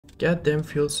Goddamn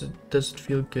does it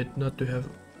feel good not to have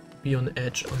be on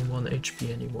edge on 1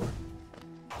 HP anymore.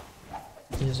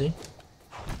 Easy.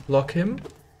 Block him.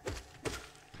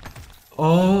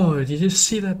 Oh, did you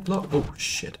see that block? Oh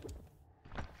shit.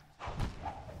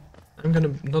 I'm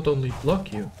gonna not only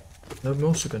block you, but I'm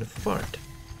also gonna fart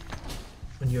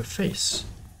on your face.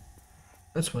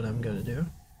 That's what I'm gonna do.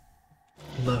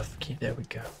 Love key, there we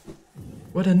go.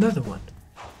 What, another one?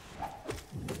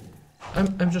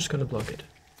 I'm just gonna block it.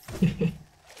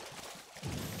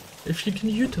 If you can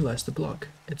utilize the block,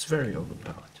 it's very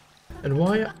overpowered. And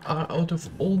why are out of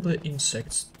all the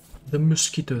insects, the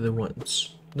mosquito the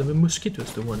ones? The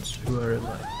mosquitoes the ones who are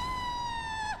alive?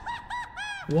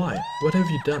 Why? What have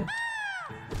you done?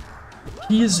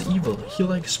 He is evil. He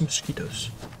likes mosquitoes.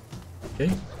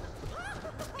 Okay?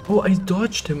 Oh, I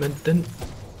dodged him and then...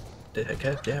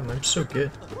 God damn, I'm so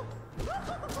good.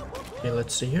 Okay,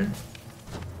 let's see here.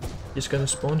 He's gonna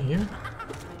spawn here.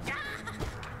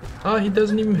 Ah, he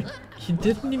didn't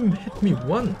even hit me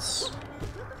once.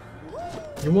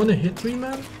 You wanna hit me,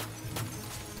 man?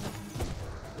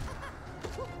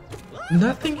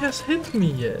 Nothing has hit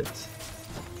me yet.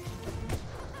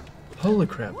 Holy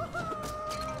crap.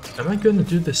 Am I gonna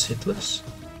do this hitless?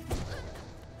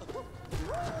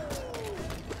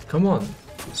 Come on.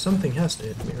 Something has to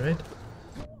hit me, right?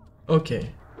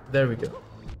 Okay, there we go.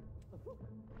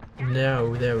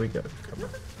 Now, there we go. Come on.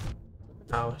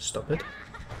 Ow, stop it.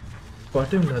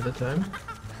 Fart him another time.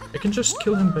 I can just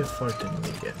kill him by farting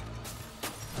again.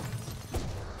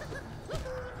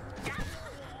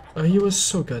 Oh, he was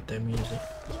so goddamn easy.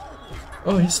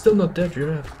 Oh, he's still not dead,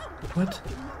 you're right. What?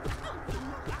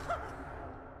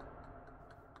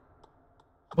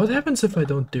 What happens if I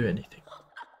don't do anything?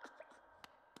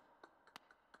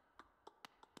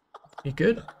 You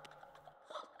good?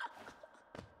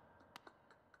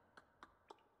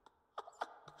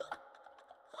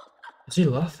 Is he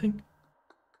laughing?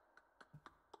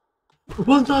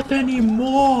 Well, not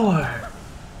anymore!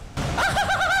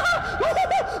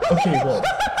 Okay, well...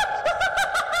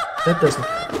 That doesn't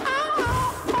count.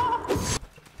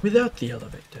 Without the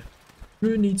elevator.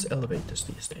 Who needs elevators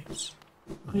these days?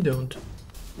 I don't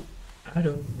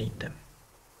need them.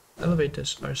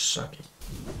 Elevators are sucky.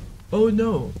 Oh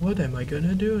no, what am I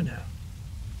gonna do now?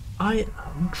 I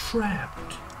am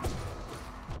trapped.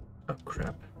 Oh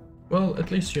crap. Well,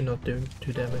 at least you're not doing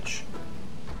 2 damage.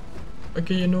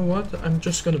 Okay, you know what? I'm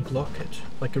just gonna block it,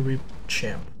 like a real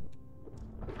champ.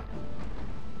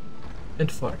 And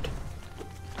fart.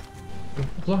 I'm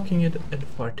blocking it and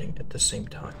farting at the same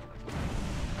time.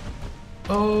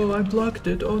 Oh, I blocked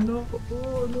it. Oh no.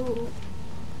 Oh no.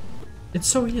 It's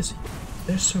so easy.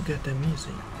 They're so goddamn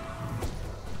easy.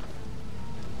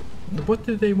 What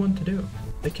do they want to do?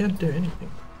 They can't do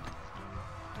anything.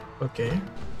 Okay.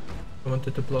 I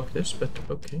wanted to block this, but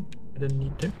okay. I didn't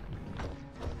need to.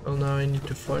 Well, now I need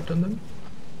to fart on them.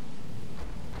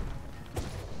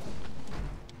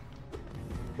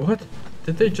 What?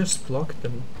 Did they just block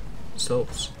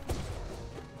themselves?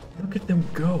 Look at them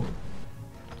go.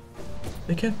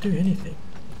 They can't do anything.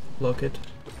 Block it.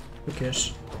 Who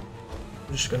cares?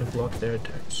 I'm just gonna block their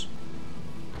attacks.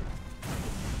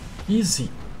 Easy.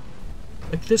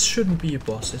 Like, this shouldn't be a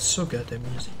boss. It's so goddamn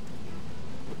easy.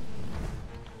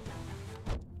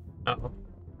 Ow.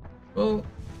 Well,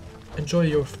 enjoy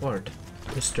your fart,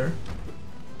 mister.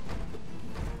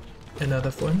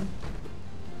 Another one.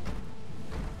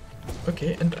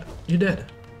 Okay, and you're dead.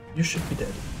 You should be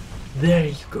dead. There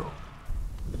you go.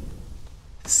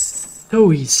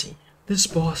 So easy. This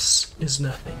boss is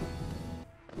nothing.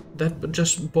 That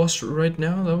just boss right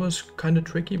now, that was kind of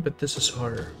tricky, but this is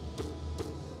harder.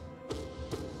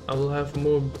 I will have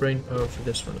more brain power for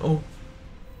this one. Oh.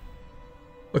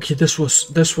 Okay, this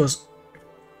was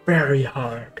very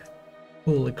hard.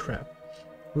 Holy crap.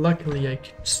 Luckily I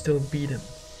can still beat him.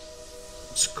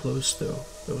 It's close though.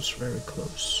 That was very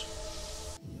close.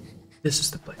 This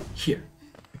is the play. Here.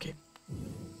 Okay.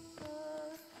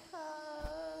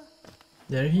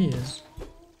 There he is.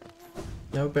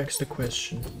 Now begs the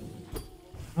question.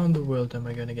 How in the world am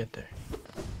I gonna get there?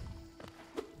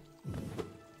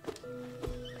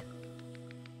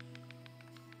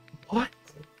 What?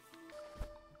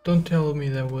 Don't tell me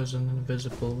there was an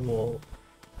invisible wall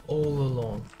all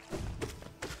along.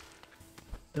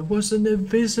 There was an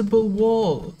invisible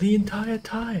wall the entire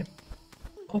time.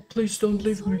 Oh, please don't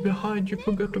leave me behind. You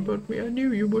forgot about me. I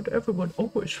knew you would. Everyone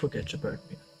always forgets about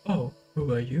me. Oh,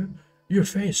 who are you? Your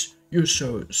face. You're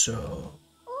so...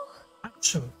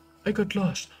 I got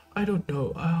lost. I don't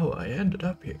know how I ended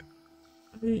up here.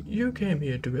 You came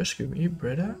here to rescue me,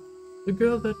 Breda. The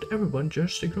girl that everyone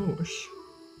just ignores.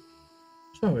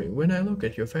 Sorry, when I look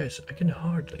at your face, I can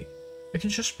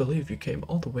just believe you came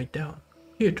all the way down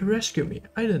here to rescue me.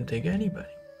 I didn't take anybody.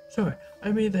 Sorry,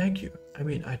 I mean thank you. I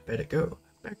mean I'd better go.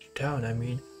 Back to town, I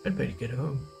mean. I'd better get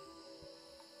home.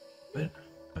 But,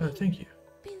 thank you.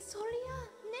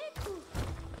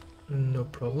 No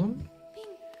problem.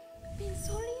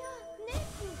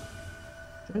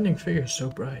 Shining figure so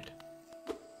bright.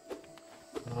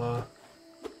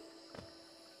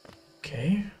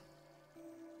 Okay.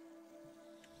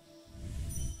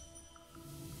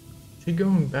 She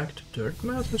going back to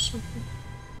Dirtmouth or something?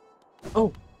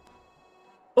 Oh.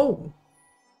 Oh.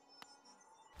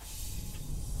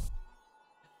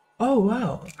 Oh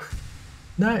wow.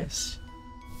 Nice.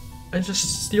 I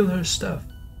just steal her stuff.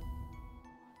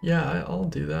 Yeah, I'll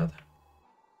do that.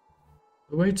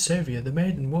 The white savior, the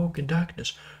maiden woke in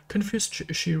darkness.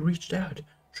 Confused, she reached out.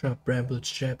 Sharp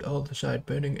brambles jabbed all the side,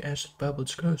 burning acid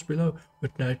bubbles close below.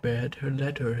 What nightmare had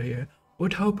led her here?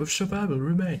 What hope of survival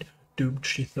remained? Doomed,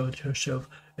 she thought herself,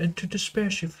 and to despair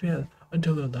she fell,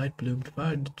 until a light bloomed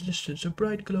far in the distance, a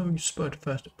bright glowing spot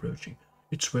fast approaching.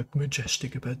 It swept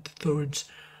majestic about the thorns.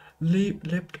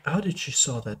 Leapt out as she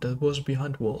saw that was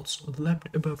behind walls,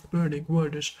 leapt above burning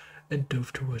waters, and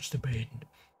dove towards the maiden.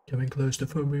 Coming close, the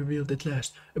form revealed at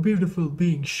last a beautiful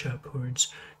being, sharp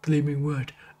horns, gleaming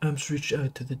white, arms reached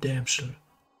out to the damsel,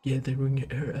 gathering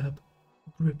her up,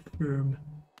 grip firm.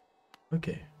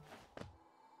 Okay.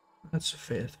 That's a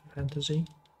fantasy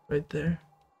right there.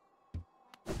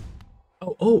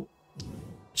 Oh!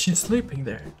 She's sleeping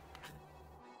there.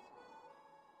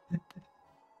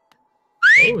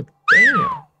 Oh,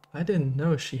 damn! I didn't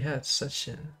know she had such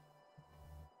a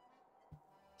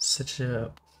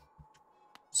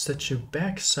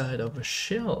backside of a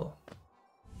shell,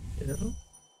 you know?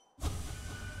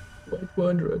 White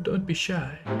Wanderer, don't be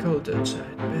shy. Cold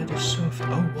outside, bed is soft.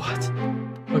 Oh, what?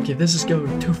 Okay, this is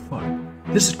going too far.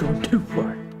 This is going too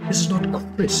far. This is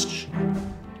not Christian.